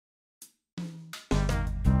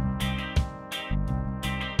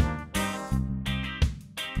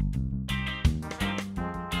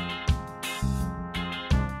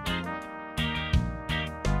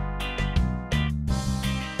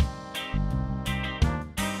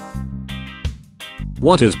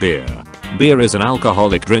What is beer? Beer is an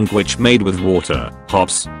alcoholic drink which made with water,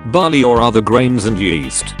 hops, barley or other grains and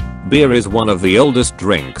yeast. Beer is one of the oldest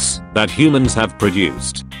drinks that humans have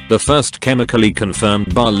produced. The first chemically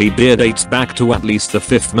confirmed barley beer dates back to at least the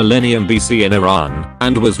 5th millennium BC in Iran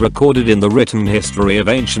and was recorded in the written history of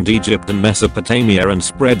ancient Egypt and Mesopotamia and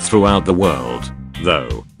spread throughout the world.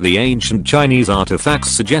 Though, the ancient Chinese artifacts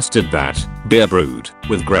suggested that beer brewed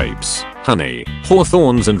with grapes, honey,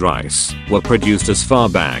 hawthorns and rice were produced as far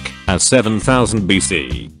back as 7000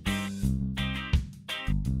 BC.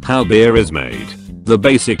 How beer is made. The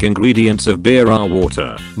basic ingredients of beer are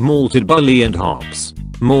water, malted barley and hops.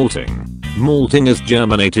 Malting. Malting is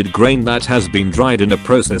germinated grain that has been dried in a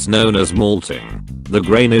process known as malting. The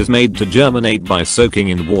grain is made to germinate by soaking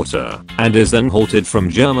in water and is then halted from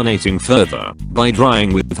germinating further by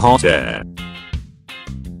drying with hot air.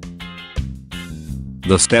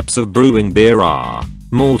 The steps of brewing beer are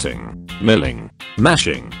malting, milling,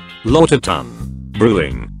 mashing, Lauter Tun,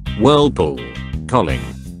 brewing, Whirlpool, Colling,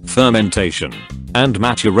 fermentation, and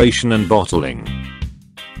maturation and bottling.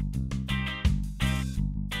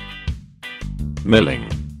 Milling.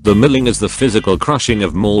 The milling is the physical crushing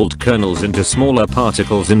of malt kernels into smaller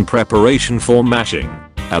particles in preparation for mashing.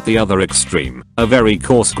 At the other extreme, a very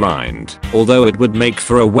coarse grind, although it would make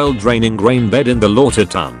for a well-draining grain bed in the Lauter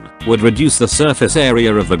Tun, would reduce the surface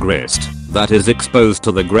area of the grist that is exposed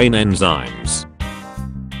to the grain enzymes.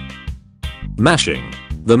 Mashing.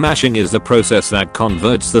 The mashing is the process that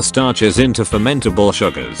converts the starches into fermentable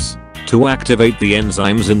sugars to activate the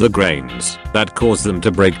enzymes in the grains that cause them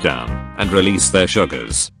to break down and release their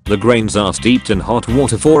sugars. The grains are steeped in hot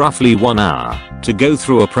water for roughly 1 hour to go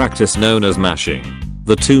through a practice known as mashing.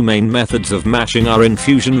 The two main methods of mashing are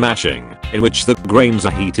infusion mashing, in which the grains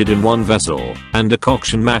are heated in one vessel, and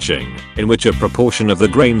decoction mashing, in which a proportion of the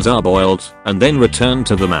grains are boiled and then returned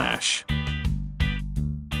to the mash.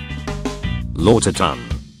 Lauter Tun.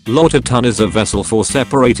 Lauter Tun is a vessel for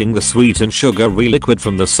separating the sweet and sugary liquid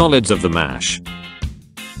from the solids of the mash.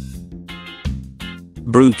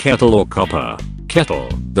 Brew kettle or copper. Kettle,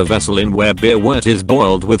 the vessel in where beer wort is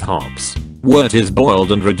boiled with hops. Wort is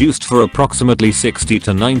boiled and reduced for approximately 60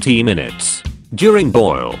 to 90 minutes. During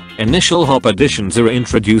boil, initial hop additions are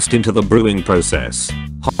introduced into the brewing process.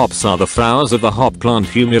 Hops are the flowers of the hop plant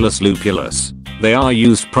Humulus lupulus. They are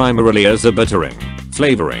used primarily as a bittering,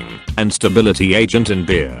 flavoring, and stability agent in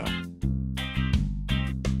beer.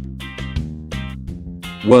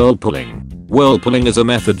 Whirlpooling. Whirlpooling is a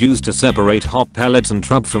method used to separate hop pellets and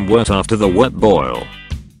trub from wort after the wort boil.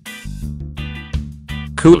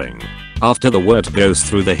 Cooling. After the wort goes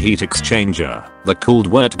through the heat exchanger, the cooled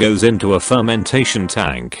wort goes into a fermentation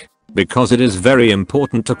tank. Because it is very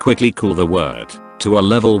important to quickly cool the wort to a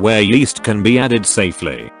level where yeast can be added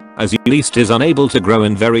safely, as yeast is unable to grow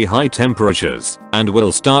in very high temperatures and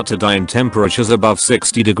will start to die in temperatures above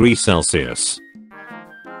 60 degrees Celsius.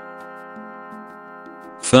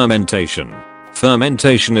 Fermentation.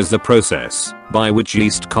 Fermentation is the process by which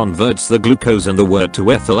yeast converts the glucose in the wort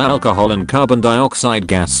to ethyl alcohol and carbon dioxide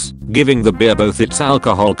gas, giving the beer both its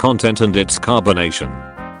alcohol content and its carbonation.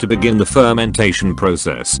 To begin the fermentation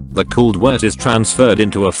process, the cooled wort is transferred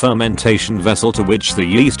into a fermentation vessel to which the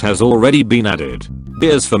yeast has already been added.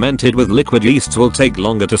 Beers fermented with liquid yeasts will take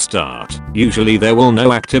longer to start. Usually there will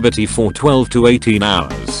no activity for 12 to 18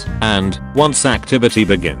 hours, and once activity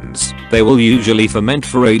begins, they will usually ferment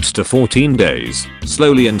for 8 to 14 days,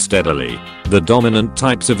 slowly and steadily. The dominant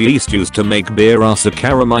types of yeast used to make beer are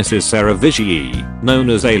Saccharomyces cerevisiae, known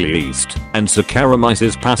as ale yeast, and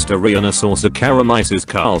Saccharomyces pastorianus or Saccharomyces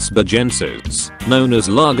carlsbergensis, known as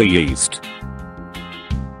lager yeast.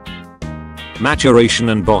 Maturation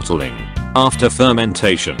and bottling. After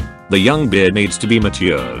fermentation, the young beer needs to be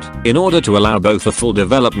matured in order to allow both a full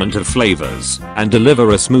development of flavors and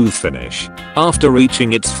deliver a smooth finish. After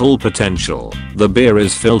reaching its full potential, the beer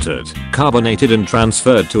is filtered, carbonated and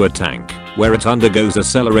transferred to a tank, where it undergoes a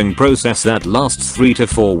cellaring process that lasts 3 to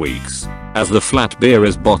 4 weeks. As the flat beer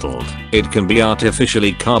is bottled, it can be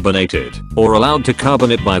artificially carbonated or allowed to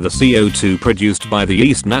carbonate by the CO2 produced by the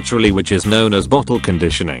yeast naturally, which is known as bottle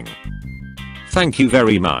conditioning. Thank you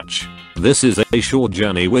very much. This is a short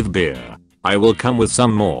journey with beer. I will come with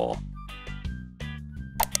some more.